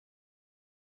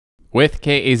With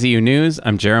KAZU News,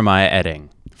 I'm Jeremiah Edding.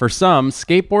 For some,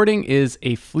 skateboarding is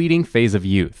a fleeting phase of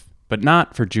youth, but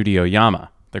not for Judi Oyama.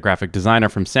 The graphic designer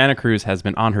from Santa Cruz has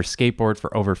been on her skateboard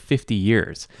for over 50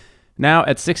 years. Now,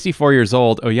 at 64 years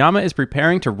old, Oyama is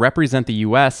preparing to represent the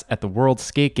U.S. at the World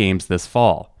Skate Games this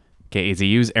fall.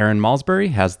 KAZU's Aaron Malsbury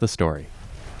has the story.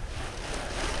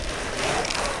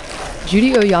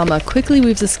 Judi Oyama quickly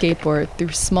weaves a skateboard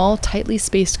through small, tightly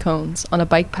spaced cones on a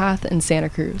bike path in Santa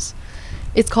Cruz.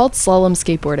 It's called slalom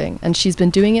skateboarding, and she's been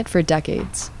doing it for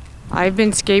decades. I've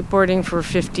been skateboarding for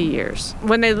 50 years.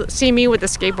 When they see me with a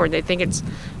skateboard, they think it's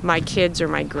my kids or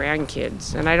my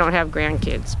grandkids, and I don't have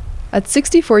grandkids. At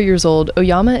 64 years old,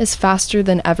 Oyama is faster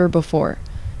than ever before.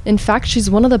 In fact,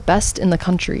 she's one of the best in the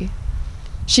country.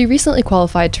 She recently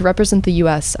qualified to represent the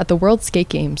U.S. at the World Skate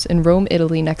Games in Rome,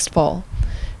 Italy next fall.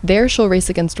 There, she'll race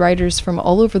against riders from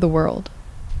all over the world.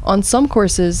 On some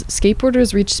courses,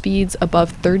 skateboarders reach speeds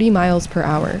above 30 miles per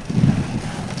hour.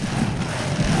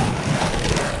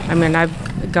 I mean,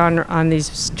 I've gone on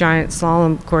these giant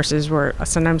slalom courses where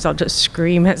sometimes I'll just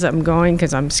scream as I'm going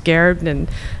because I'm scared and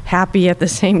happy at the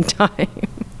same time.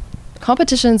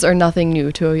 Competitions are nothing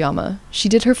new to Oyama. She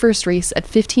did her first race at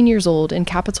 15 years old in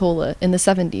Capitola in the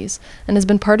 70s and has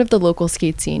been part of the local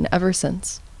skate scene ever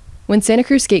since. When Santa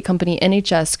Cruz Skate Company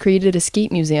NHS created a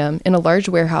skate museum in a large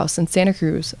warehouse in Santa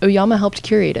Cruz, Oyama helped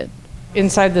curate it.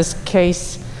 Inside this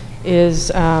case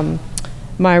is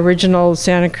my original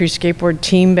Santa Cruz skateboard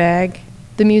team bag.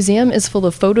 The museum is full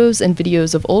of photos and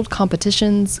videos of old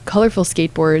competitions, colorful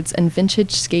skateboards, and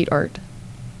vintage skate art.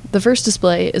 The first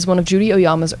display is one of Judi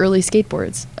Oyama's early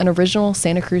skateboards, an original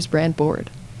Santa Cruz brand board.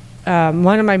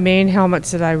 One of my main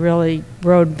helmets that I really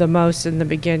rode the most in the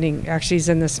beginning actually is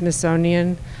in the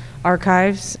Smithsonian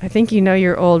archives. I think you know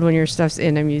you're old when your stuff's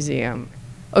in a museum.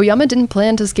 Oyama didn't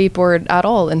plan to skateboard at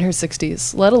all in her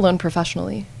 60s, let alone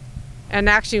professionally. And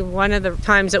actually, one of the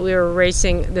times that we were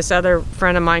racing, this other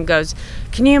friend of mine goes,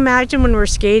 "Can you imagine when we're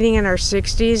skating in our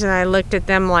 60s?" And I looked at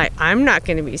them like, I'm not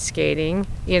going to be skating,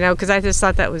 because I just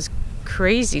thought that was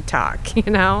crazy talk,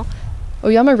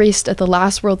 Oyama raced at the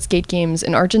last World Skate Games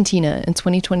in Argentina in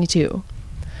 2022.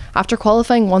 After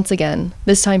qualifying once again,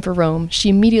 this time for Rome, she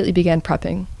immediately began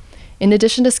prepping. In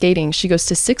addition to skating, she goes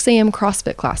to 6 a.m.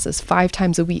 CrossFit classes 5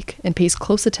 times a week and pays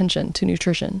close attention to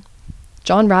nutrition.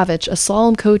 John Ravitch, a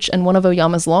slalom coach and one of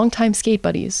Oyama's longtime skate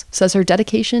buddies, says her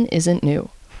dedication isn't new.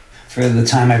 For the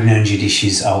time I've known Judi,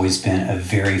 she's always been a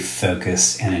very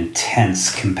focused and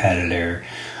intense competitor,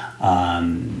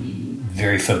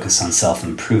 very focused on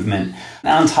self-improvement.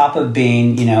 On top of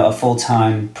being, a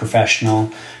full-time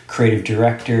professional creative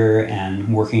director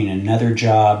and working another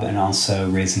job and also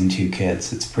raising 2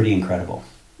 kids. It's pretty incredible.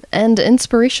 And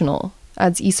inspirational,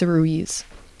 adds Issa Ruiz.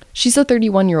 She's a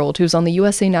 31-year-old who's on the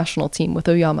USA national team with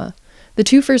Oyama. The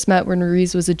two first met when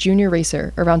Ruiz was a junior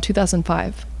racer around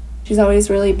 2005. She's always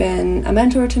really been a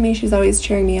mentor to me. She's always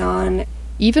cheering me on.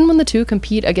 Even when the two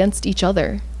compete against each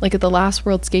other, like at the last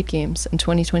World Skate Games in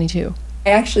 2022.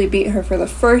 I actually beat her for the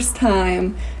first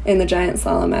time in the giant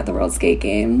slalom at the World Skate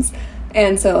Games.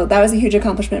 And so that was a huge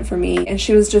accomplishment for me. And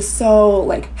she was just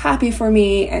so happy for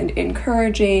me and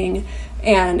encouraging.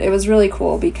 And it was really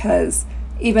cool because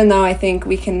even though I think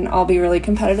we can all be really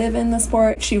competitive in the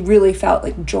sport, she really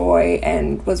felt joy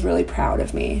and was really proud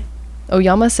of me.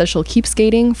 Oyama says she'll keep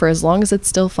skating for as long as it's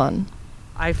still fun.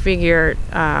 I figure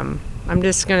I'm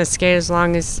just going to skate as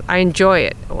long as I enjoy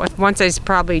it. Once I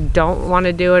probably don't want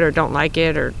to do it or don't like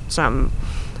it or something,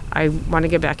 I want to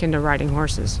get back into riding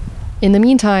horses. In the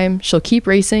meantime, she'll keep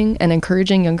racing and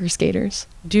encouraging younger skaters.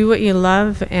 Do what you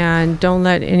love and don't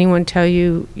let anyone tell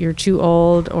you you're too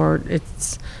old or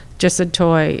it's just a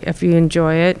toy. If you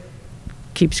enjoy it,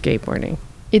 keep skateboarding.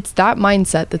 It's that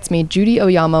mindset that's made Judi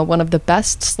Oyama one of the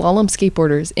best slalom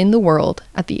skateboarders in the world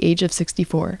at the age of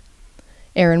 64.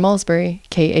 Aaron Malsbury,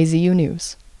 KAZU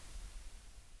News.